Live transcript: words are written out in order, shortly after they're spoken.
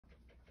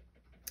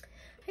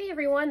Hey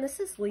everyone, this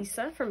is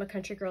Lisa from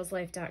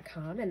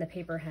acountrygirlslife.com and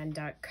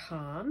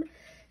thepaperhen.com.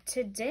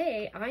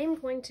 Today I'm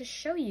going to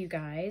show you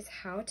guys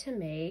how to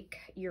make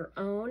your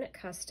own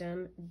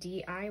custom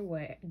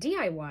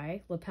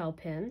DIY lapel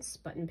pins,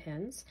 button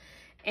pins.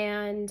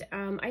 And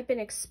I've been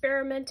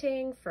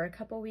experimenting for a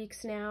couple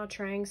weeks now,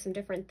 trying some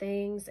different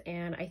things,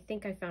 and I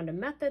think I found a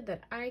method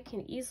that I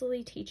can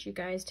easily teach you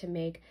guys to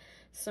make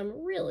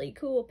some really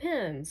cool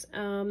pins.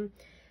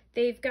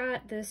 They've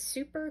got this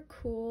super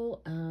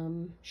cool,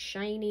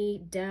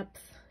 shiny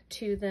depth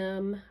to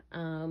them.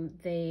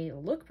 They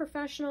look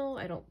professional.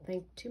 I don't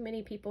think too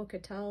many people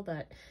could tell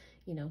that,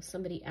 you know,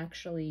 somebody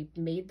actually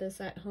made this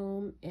at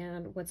home.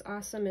 And what's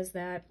awesome is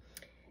that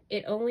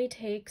it only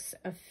takes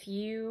a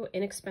few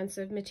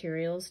inexpensive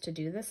materials to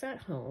do this at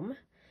home.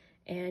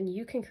 And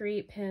you can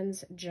create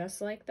pins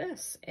just like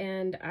this.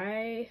 And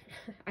I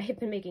have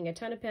been making a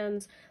ton of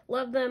pins,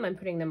 love them. I'm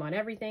putting them on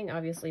everything.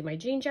 Obviously my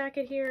jean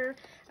jacket here.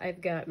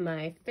 I've got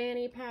my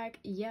fanny pack.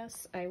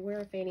 Yes, I wear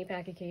a fanny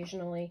pack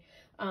occasionally.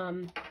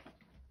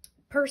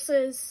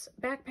 Purses,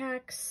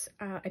 backpacks,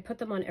 I put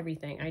them on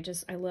everything.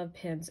 I love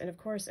pins. And of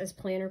course, as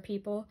planner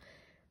people,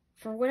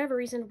 for whatever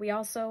reason, we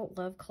also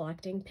love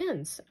collecting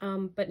pins.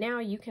 But now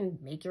you can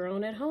make your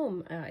own at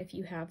home if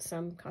you have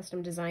some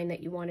custom design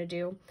that you want to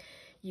do.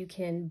 You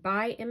can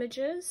buy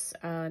images.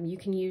 You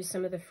can use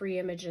some of the free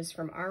images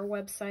from our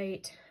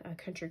website,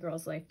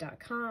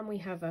 acountrygirlslife.com. We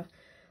have a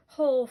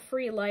whole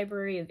free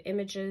library of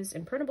images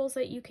and printables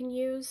that you can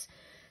use.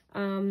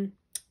 You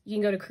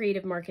can go to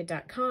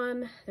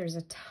creativemarket.com. There's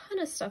a ton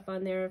of stuff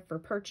on there for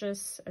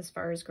purchase as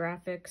far as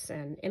graphics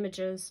and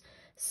images.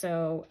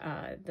 So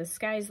the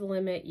sky's the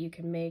limit. You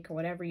can make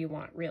whatever you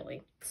want,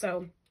 really.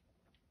 So,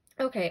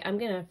 okay, I'm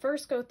going to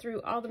first go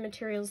through all the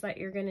materials that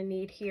you're going to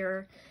need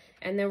here.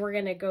 And then we're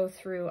going to go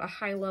through a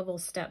high-level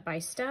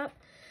step-by-step.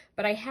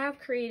 But I have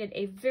created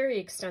a very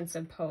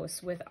extensive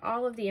post with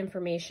all of the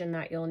information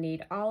that you'll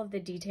need, all of the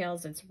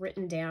details. It's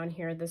written down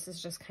here. This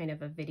is just kind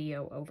of a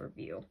video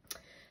overview.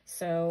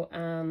 So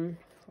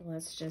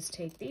let's just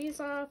take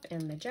these off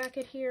and the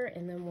jacket here,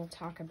 and then we'll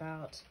talk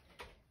about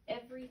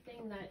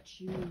everything that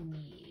you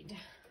need,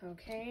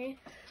 okay?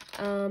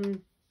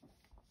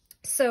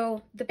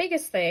 So the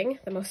biggest thing,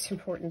 the most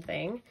important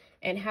thing,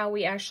 and how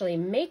we actually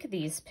make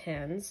these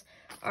pins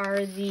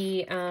are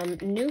the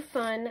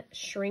Nufun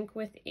Shrink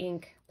with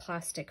Ink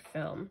plastic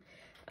film.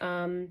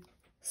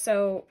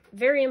 So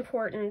very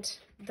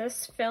important,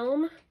 this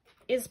film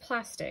is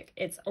plastic.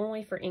 It's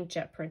only for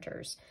inkjet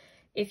printers.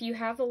 If you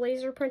have a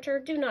laser printer,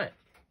 do not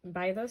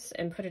buy this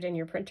and put it in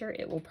your printer.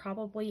 It will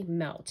probably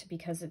melt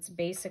because it's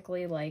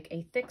basically like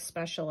a thick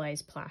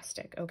specialized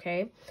plastic,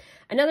 okay?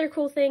 Another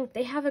cool thing,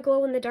 they have a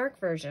glow-in-the-dark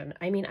version.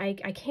 I mean, I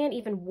can't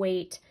even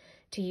wait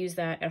to use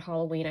that at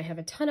Halloween. I have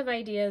a ton of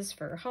ideas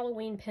for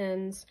Halloween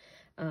pins,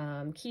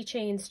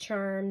 keychains,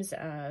 charms,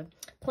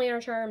 planner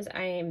charms.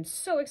 I am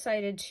so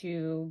excited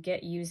to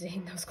get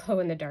using those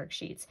glow-in-the-dark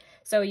sheets.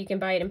 So you can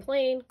buy it in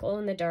plain,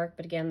 glow-in-the-dark,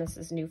 but again, this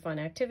is Nufun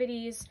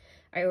Activities.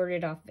 I ordered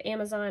it off of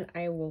Amazon.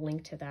 I will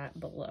link to that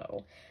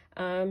below.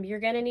 You're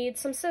going to need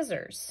some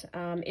scissors.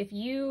 If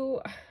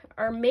you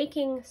are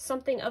making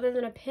something other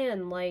than a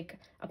pin, like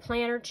a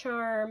planner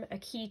charm, a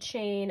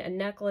keychain, a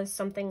necklace,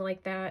 something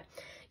like that,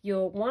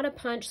 you'll want to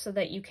punch so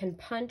that you can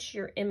punch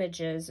your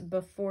images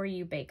before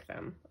you bake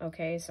them.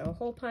 Okay, so a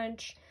hole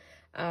punch.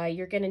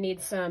 You're going to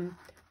need some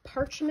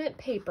parchment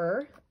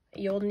paper.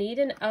 You'll need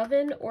an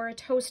oven or a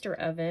toaster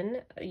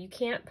oven. You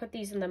can't put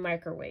these in the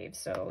microwave,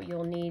 so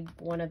you'll need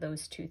one of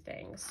those two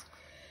things.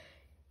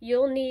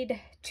 You'll need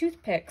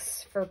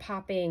toothpicks for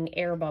popping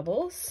air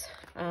bubbles.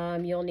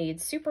 You'll need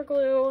super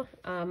glue.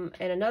 And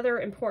another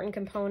important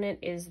component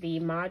is the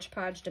Modge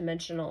Podge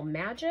Dimensional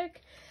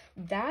Magic.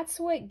 That's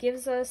what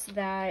gives us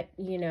that,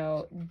 you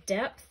know,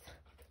 depth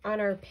on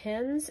our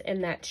pins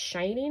and that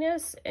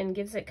shininess and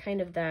gives it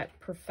kind of that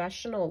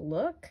professional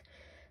look.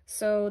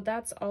 So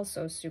that's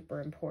also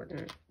super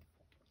important.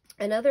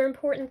 Another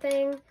important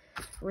thing,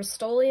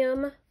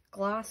 Rustoleum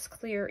gloss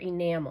clear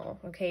enamel.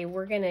 Okay,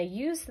 we're going to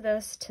use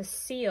this to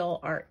seal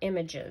our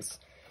images.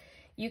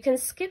 You can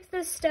skip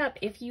this step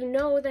if you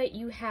know that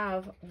you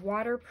have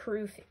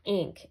waterproof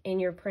ink in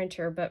your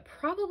printer, but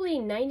probably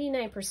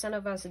 99%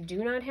 of us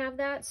do not have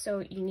that, so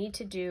you need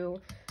to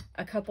do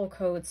a couple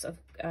coats of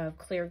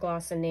clear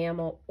gloss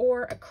enamel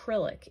or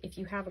acrylic. If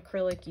you have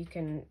acrylic, you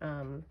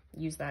can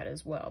use that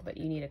as well, but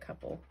you need a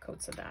couple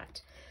coats of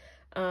that.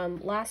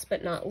 Last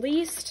but not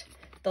least,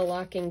 the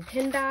locking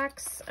pin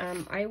backs.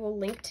 I will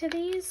link to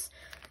these.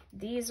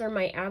 These are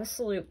my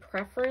absolute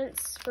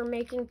preference for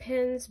making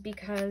pins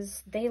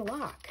because they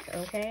lock,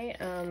 okay?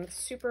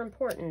 Super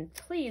important.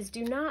 Please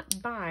do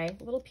not buy,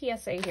 little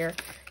PSA here,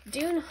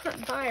 do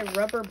not buy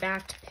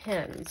rubber-backed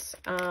pins.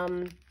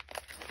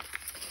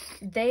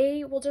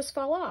 They will just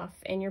fall off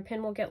and your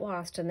pin will get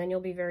lost and then you'll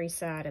be very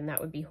sad and that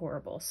would be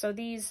horrible. So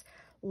these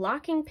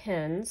locking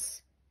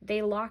pins,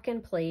 they lock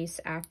in place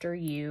after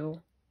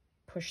you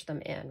push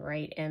them in,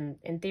 right? And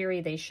in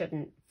theory, they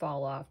shouldn't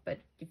fall off, but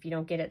if you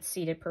don't get it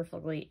seated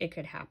perfectly, it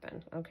could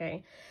happen,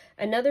 okay?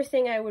 Another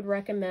thing I would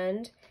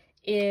recommend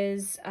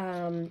is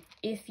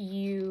if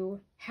you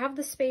have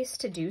the space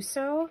to do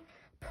so,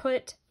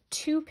 put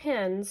two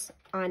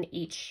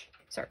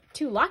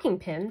locking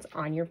pins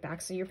on your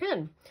backs of your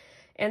pin.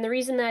 And the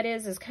reason that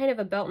is kind of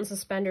a belt and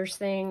suspenders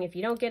thing. If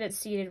you don't get it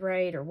seated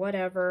right or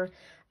whatever,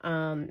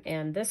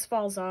 and this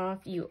falls off,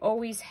 you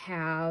always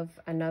have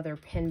another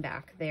pin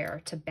back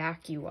there to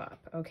back you up,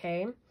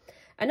 okay?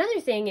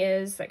 Another thing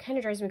is, that kind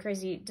of drives me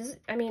crazy,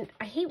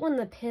 I hate when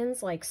the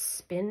pins like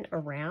spin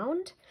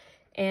around,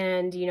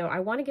 and you know, I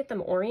want to get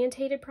them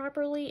orientated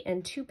properly,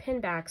 and two pin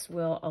backs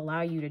will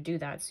allow you to do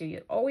that. So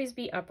you always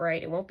be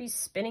upright, it won't be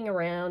spinning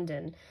around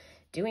and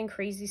doing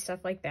crazy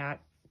stuff like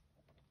that.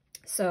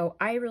 So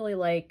I really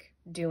like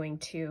doing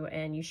two,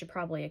 and you should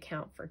probably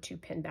account for two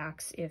pin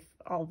backs if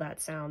all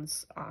that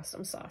sounds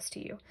awesome sauce to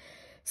you.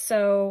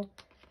 So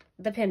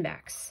the pin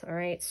backs, all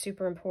right,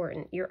 super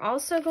important. You're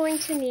also going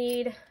to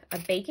need a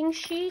baking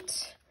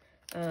sheet.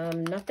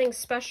 Nothing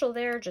special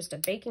there, just a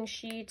baking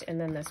sheet and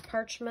then this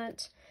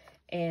parchment,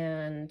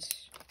 and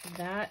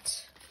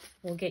that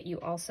will get you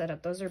all set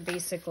up. Those are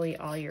basically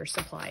all your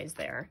supplies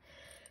there,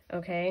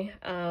 okay?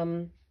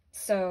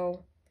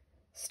 So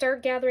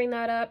start gathering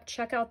that up.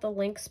 Check out the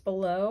links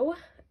below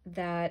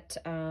that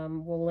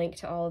will link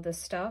to all of this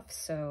stuff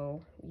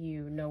so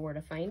you know where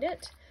to find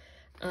it.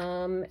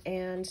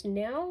 And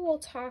now we'll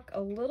talk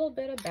a little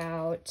bit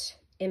about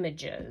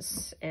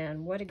images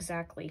and what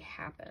exactly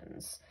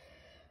happens.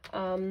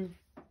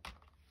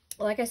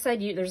 Like I said,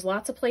 there's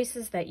lots of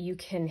places that you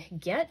can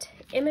get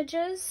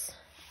images.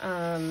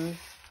 On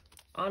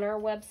our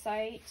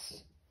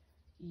website,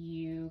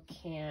 you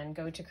can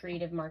go to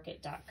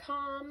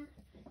creativemarket.com.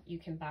 You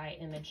can buy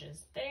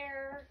images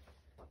there.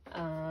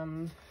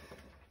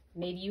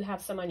 Maybe you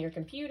have some on your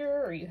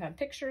computer, or you have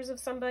pictures of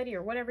somebody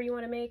or whatever you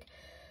want to make.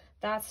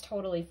 That's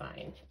totally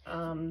fine.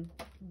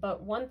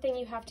 But one thing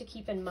you have to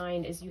keep in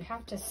mind is you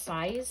have to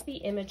size the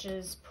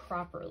images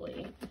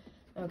properly.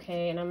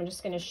 Okay, and I'm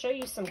just going to show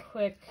you some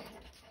quick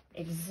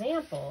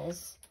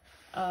examples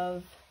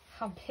of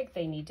how big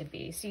they need to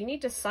be. So you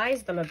need to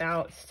size them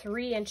about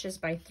 3 inches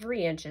by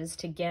 3 inches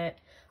to get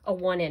a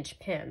 1-inch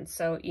pin.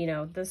 So, you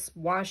know, this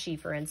washi,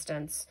 for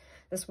instance,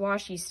 this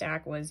washi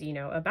stack was, you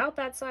know, about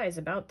that size,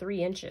 about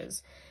 3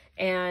 inches,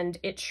 and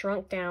it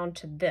shrunk down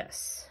to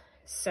this.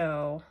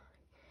 So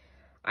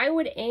I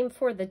would aim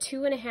for the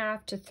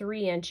 2.5 to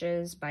 3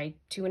 inches by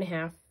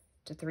 2.5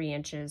 to 3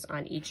 inches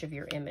on each of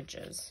your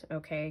images,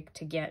 okay,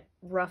 to get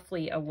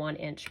roughly a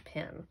 1-inch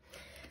pin.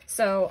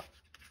 So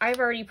I've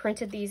already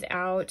printed these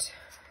out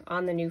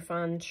on the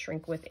Nufun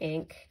Shrink with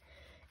Ink,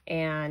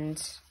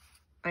 and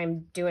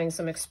I'm doing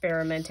some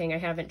experimenting. I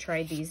haven't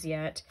tried these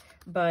yet,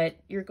 but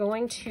you're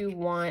going to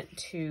want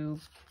to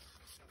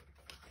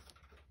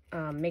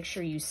make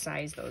sure you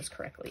size those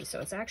correctly. So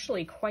it's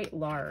actually quite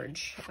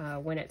large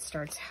when it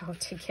starts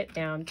out to get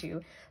down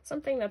to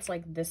something that's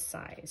like this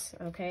size,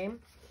 okay?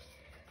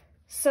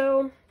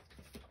 So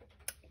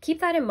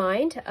keep that in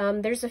mind.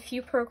 There's a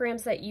few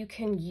programs that you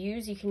can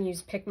use. You can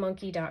use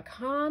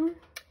PicMonkey.com.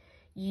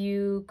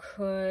 You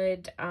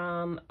could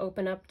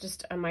open up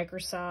just a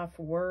Microsoft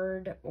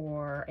Word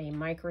or a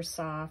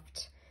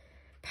Microsoft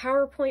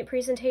PowerPoint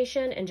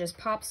presentation and just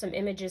pop some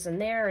images in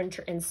there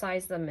and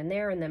size them in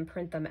there and then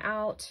print them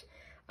out.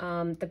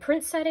 The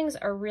print settings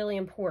are really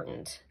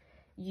important.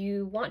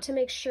 You want to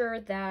make sure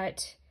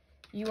that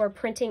you are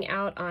printing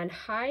out on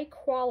high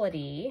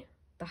quality,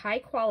 the high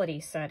quality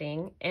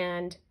setting,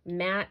 and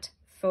matte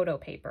photo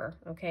paper,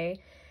 okay?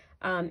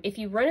 If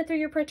you run it through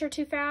your printer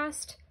too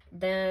fast,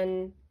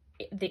 then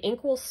the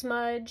ink will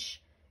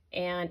smudge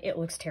and it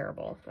looks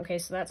terrible, okay?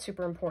 So that's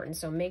super important.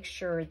 So make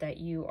sure that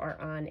you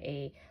are on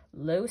a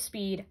low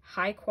speed,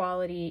 high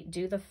quality,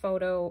 do the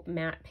photo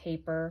matte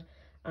paper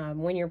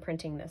when you're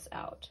printing this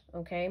out,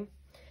 okay?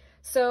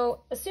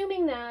 So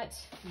assuming that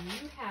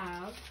you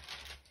have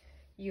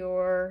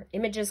your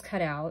images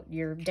cut out,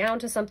 you're down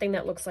to something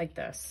that looks like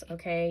this,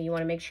 okay? You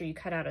want to make sure you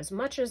cut out as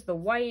much as the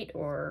white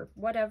or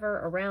whatever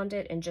around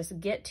it and just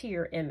get to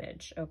your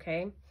image,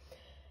 okay?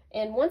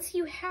 And once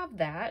you have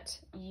that,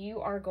 you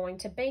are going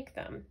to bake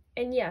them.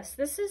 And yes,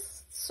 this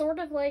is sort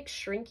of like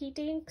Shrinky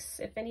Dinks,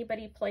 if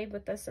anybody played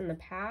with this in the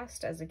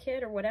past as a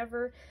kid or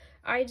whatever.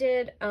 I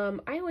did. I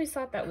always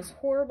thought that was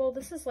horrible.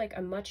 This is like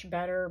a much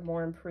better,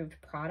 more improved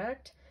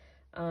product.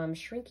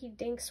 Shrinky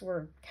Dinks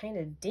were kind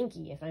of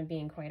dinky, if I'm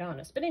being quite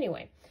honest. But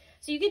anyway,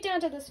 so you get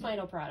down to this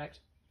final product,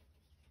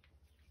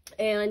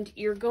 and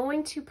you're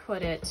going to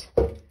put it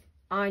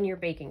on your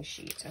baking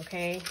sheet,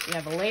 okay? You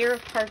have a layer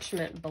of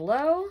parchment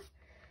below,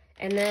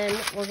 and then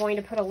we're going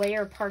to put a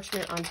layer of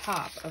parchment on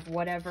top of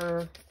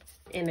whatever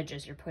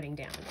images you're putting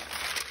down.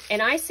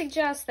 And I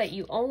suggest that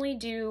you only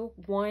do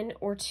 1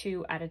 or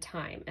 2 at a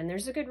time. And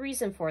there's a good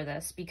reason for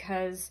this,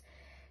 because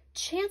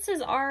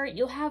chances are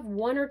you'll have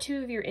 1 or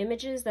 2 of your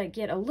images that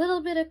get a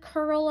little bit of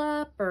curl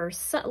up or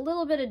a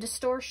little bit of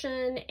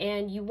distortion,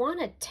 and you want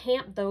to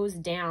tamp those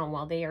down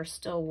while they are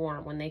still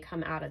warm when they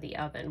come out of the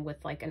oven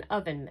with like an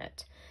oven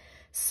mitt.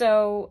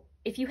 So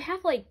if you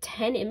have like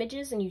 10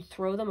 images and you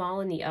throw them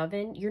all in the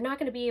oven, you're not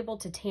going to be able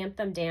to tamp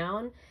them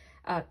down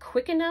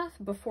quick enough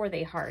before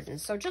they harden.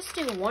 So just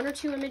do 1 or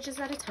 2 images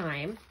at a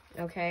time,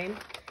 okay?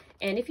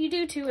 And if you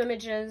do 2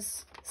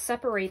 images,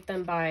 separate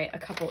them by a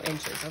couple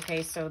inches,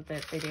 okay, so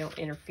that they don't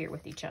interfere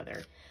with each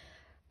other.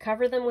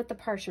 Cover them with the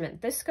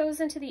parchment. This goes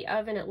into the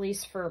oven, at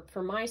least for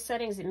my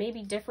settings. It may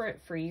be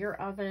different for your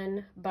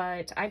oven,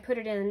 but I put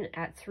it in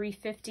at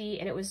 350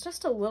 and it was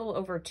just a little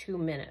over 2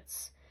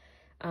 minutes.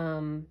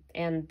 And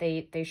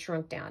they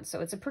shrunk down.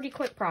 So it's a pretty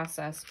quick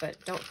process,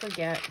 but don't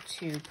forget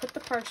to put the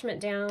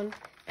parchment down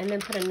and then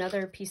put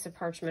another piece of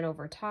parchment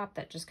over top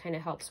that just kind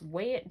of helps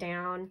weigh it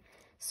down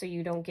so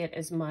you don't get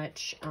as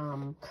much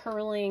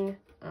curling.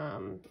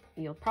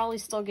 You'll probably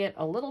still get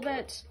a little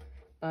bit,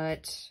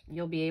 but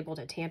you'll be able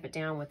to tamp it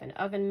down with an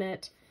oven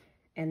mitt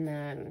and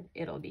then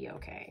it'll be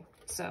okay.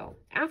 So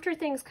after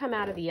things come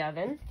out of the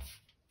oven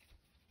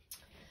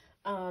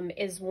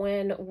is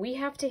when we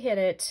have to hit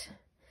it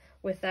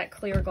with that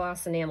clear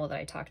gloss enamel that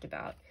I talked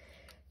about.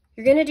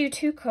 You're gonna do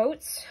 2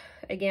 coats.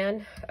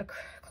 Again, a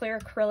clear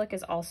acrylic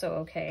is also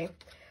okay.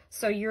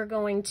 So you're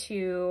going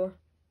to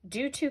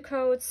do 2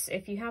 coats.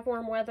 If you have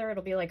warm weather,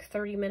 it'll be like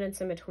 30 minutes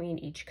in between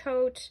each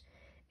coat.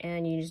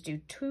 And you just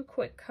do 2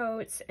 quick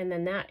coats, and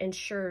then that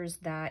ensures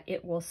that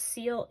it will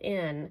seal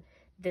in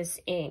this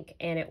ink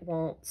and it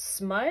won't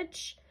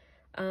smudge.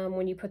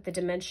 When you put the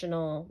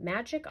dimensional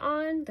magic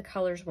on, the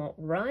colors won't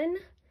run.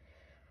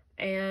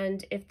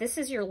 And if this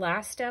is your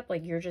last step,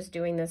 like you're just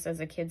doing this as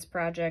a kid's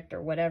project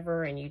or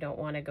whatever, and you don't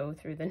want to go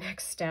through the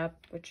next step,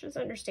 which is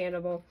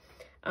understandable,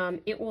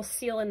 it will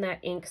seal in that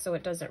ink so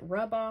it doesn't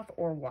rub off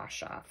or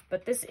wash off.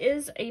 But this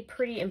is a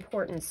pretty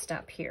important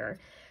step here.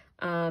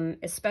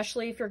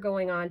 Especially if you're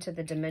going on to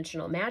the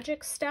dimensional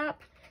magic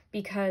step,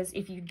 because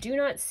if you do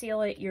not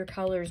seal it, your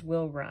colors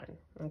will run,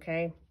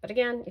 okay? But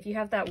again, if you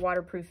have that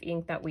waterproof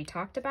ink that we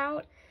talked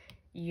about,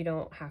 you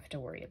don't have to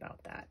worry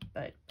about that.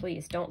 But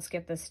please don't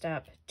skip this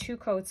step. 2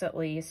 coats at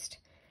least,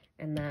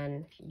 and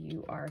then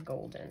you are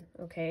golden,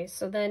 okay?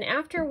 So then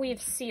after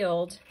we've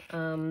sealed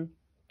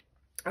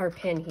our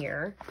pin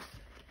here,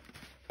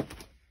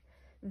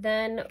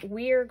 then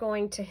we're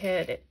going to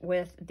hit it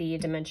with the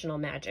dimensional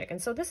magic. And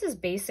so this is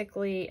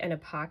basically an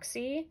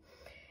epoxy,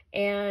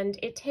 and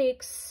it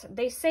takes,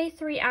 they say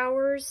 3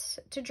 hours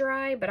to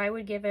dry, but I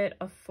would give it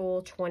a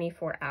full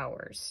 24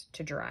 hours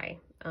to dry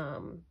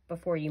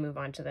before you move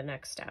on to the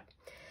next step.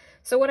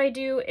 So what I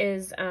do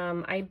is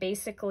I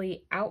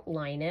basically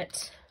outline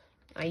it.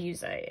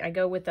 I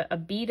go with a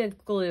bead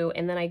of glue,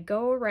 and then I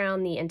go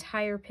around the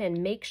entire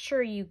pin. Make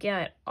sure you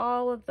get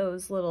all of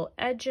those little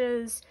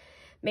edges.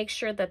 Make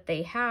sure that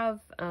they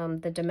have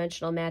the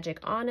dimensional magic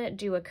on it.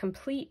 Do a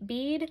complete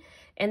bead,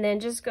 and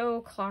then just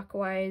go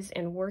clockwise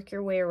and work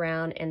your way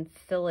around and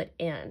fill it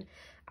in.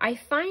 I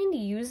find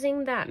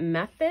using that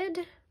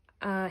method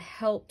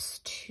helps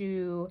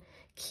to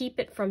keep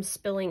it from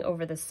spilling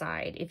over the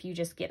side if you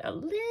just get a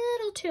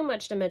little too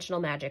much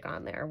dimensional magic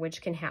on there,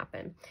 which can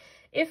happen.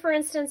 If, for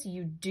instance,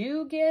 you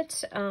do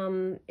get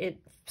it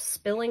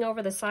spilling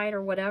over the side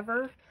or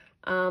whatever,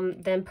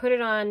 then put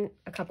it on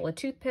a couple of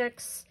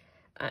toothpicks,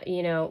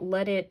 you know,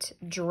 let it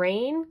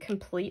drain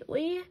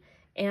completely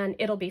and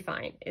it'll be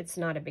fine. It's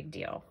not a big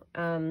deal.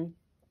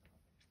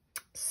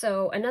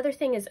 So another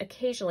thing is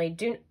occasionally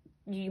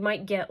you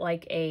might get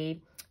like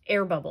a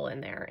air bubble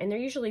in there, and they're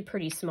usually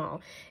pretty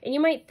small. And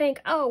you might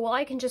think, oh, well,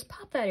 I can just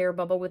pop that air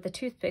bubble with a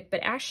toothpick, but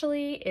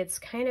actually it's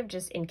kind of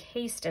just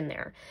encased in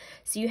there.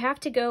 So you have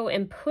to go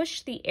and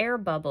push the air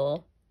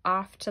bubble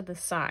off to the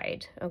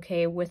side,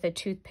 okay, with a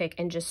toothpick,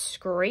 and just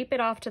scrape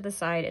it off to the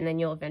side, and then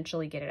you'll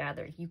eventually get it out of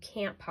there. You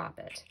can't pop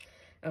it,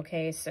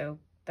 okay? So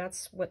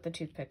that's what the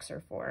toothpicks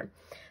are for.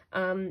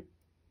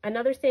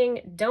 Another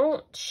thing,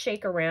 don't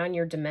shake around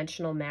your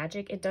dimensional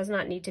magic. It does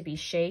not need to be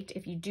shaked.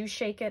 If you do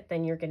shake it,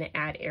 then you're going to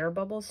add air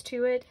bubbles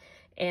to it,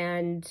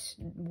 and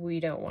we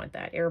don't want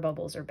that. Air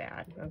bubbles are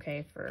bad,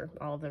 okay, for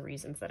all the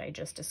reasons that I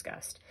just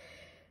discussed.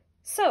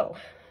 So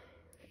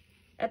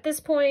at this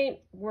point,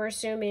 we're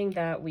assuming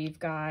that we've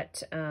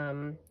got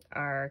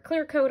our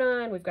clear coat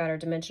on, we've got our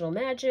dimensional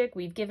magic,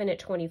 we've given it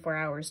 24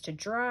 hours to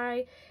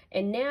dry,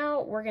 and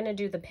now we're going to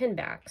do the pin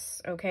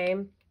backs, okay?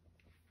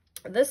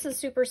 This is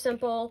super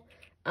simple.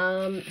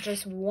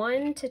 Just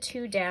 1 to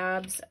 2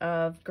 dabs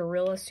of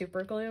Gorilla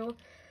Super Glue.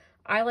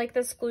 I like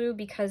this glue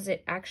because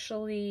it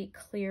actually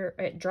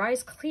it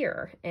dries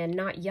clear and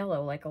not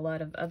yellow like a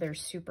lot of other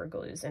super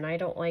glues, and I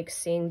don't like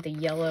seeing the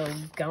yellow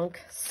gunk,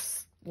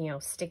 you know,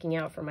 sticking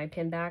out from my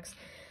pin backs.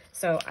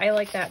 So I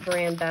like that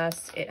brand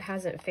best. It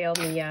hasn't failed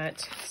me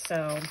yet,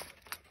 so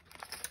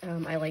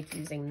I like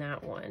using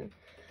that one.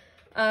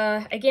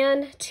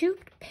 Again, 2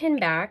 pin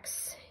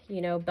backs, you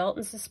know, belt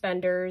and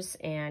suspenders,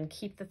 and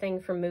keep the thing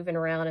from moving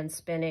around and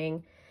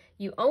spinning.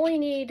 You only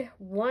need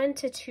 1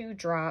 to 2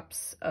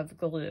 drops of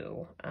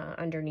glue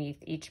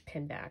underneath each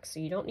pin back, so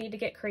you don't need to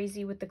get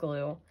crazy with the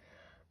glue.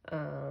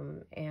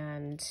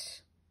 And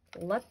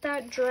let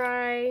that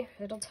dry.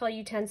 It'll tell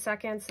you 10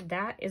 seconds.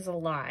 That is a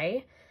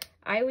lie.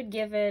 I would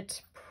give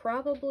it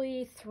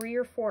probably 3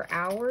 or 4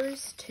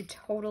 hours to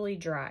totally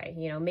dry.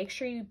 You know, make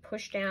sure you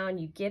push down,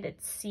 you get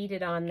it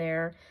seated on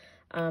there.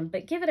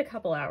 but give it a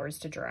couple hours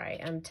to dry.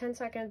 10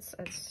 seconds,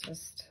 that's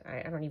just,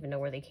 I don't even know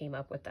where they came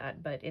up with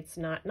that, but it's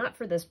not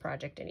for this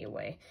project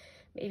anyway.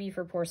 Maybe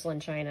for porcelain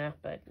china,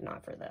 but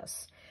not for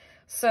this.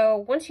 So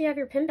once you have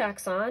your pin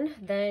backs on,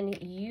 then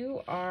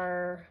you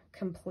are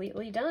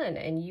completely done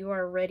and you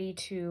are ready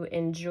to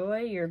enjoy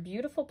your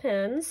beautiful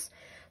pins.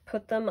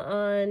 Put them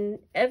on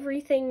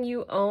everything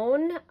you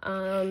own.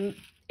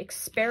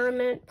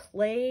 Experiment,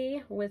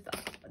 play with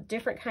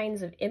different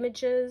kinds of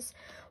images.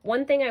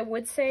 One thing I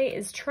would say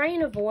is try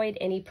and avoid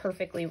any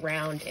perfectly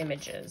round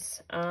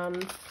images.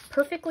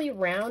 Perfectly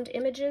round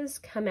images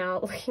come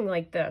out looking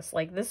like this.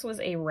 Like this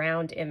was a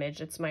round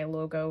image. It's my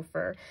logo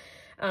for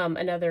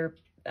another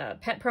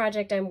pet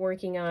project I'm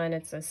working on.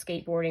 It's a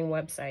skateboarding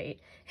website,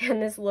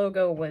 and this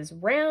logo was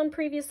round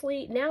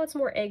previously. Now it's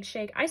more egg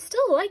shake. I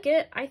still like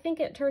it. I think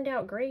it turned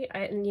out great.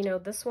 And you know,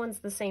 this one's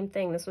the same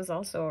thing. This was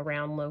also a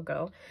round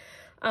logo.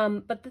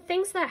 But the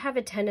things that have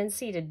a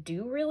tendency to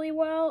do really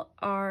well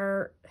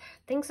are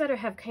things that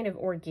have kind of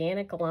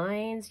organic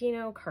lines, you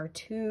know,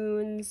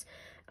 cartoons,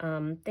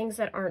 things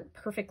that aren't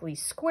perfectly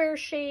square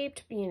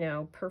shaped, you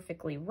know,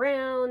 perfectly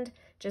round,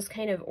 just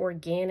kind of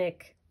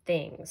organic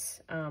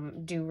things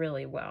do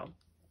really well.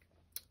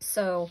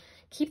 So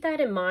keep that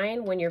in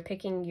mind when you're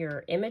picking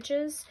your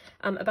images.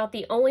 About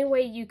the only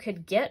way you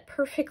could get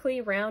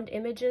perfectly round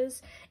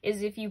images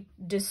is if you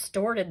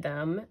distorted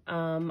them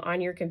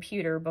on your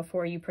computer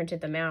before you printed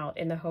them out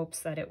in the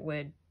hopes that it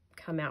would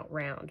come out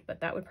round.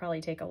 But that would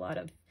probably take a lot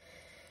of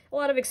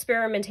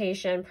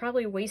experimentation,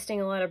 probably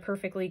wasting a lot of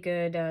perfectly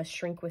good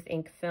shrink with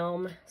ink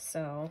film.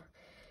 So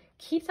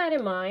keep that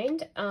in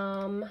mind.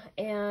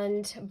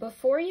 And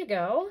before you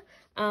go,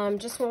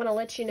 just want to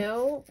let you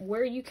know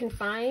where you can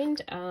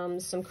find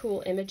some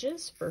cool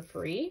images for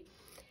free.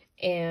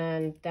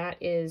 And that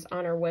is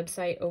on our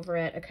website over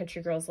at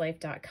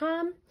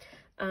acountrygirlslife.com.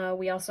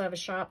 We also have a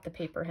shop,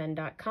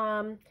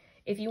 thepaperhen.com.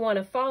 If you want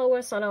to follow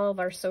us on all of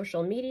our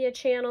social media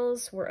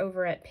channels, we're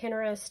over at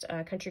Pinterest,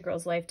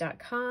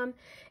 countrygirlslife.com.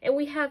 And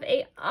we have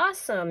an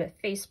awesome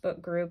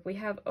Facebook group. We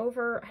have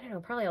over, I don't know,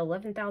 probably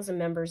 11,000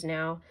 members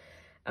now.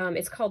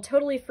 It's called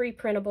Totally Free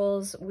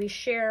Printables. We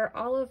share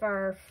all of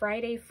our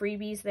Friday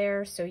freebies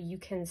there so you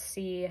can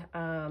see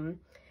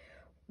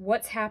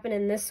what's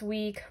happening this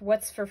week,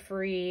 what's for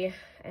free,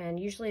 and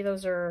usually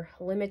those are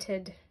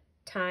limited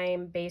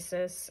time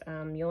basis.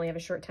 You only have a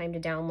short time to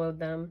download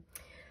them.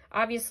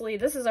 Obviously,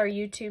 this is our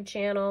YouTube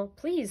channel.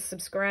 Please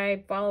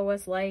subscribe, follow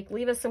us, like,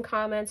 leave us some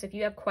comments. If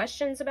you have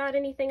questions about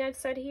anything I've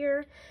said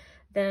here,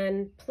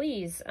 then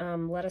please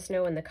let us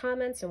know in the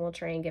comments and we'll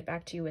try and get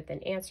back to you with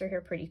an answer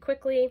here pretty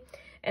quickly.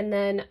 And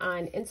then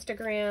on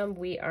Instagram,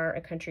 we are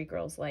A Country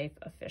Girl's Life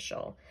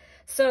Official.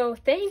 So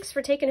thanks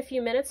for taking a few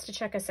minutes to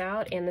check us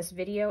out in this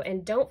video.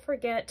 And don't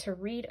forget to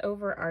read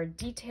over our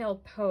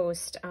detailed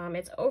post.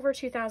 It's over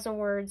 2,000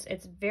 words.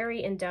 It's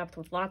very in-depth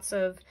with lots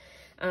of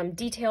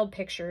detailed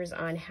pictures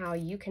on how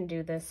you can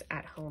do this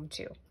at home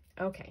too.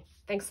 Okay,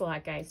 thanks a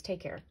lot, guys.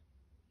 Take care.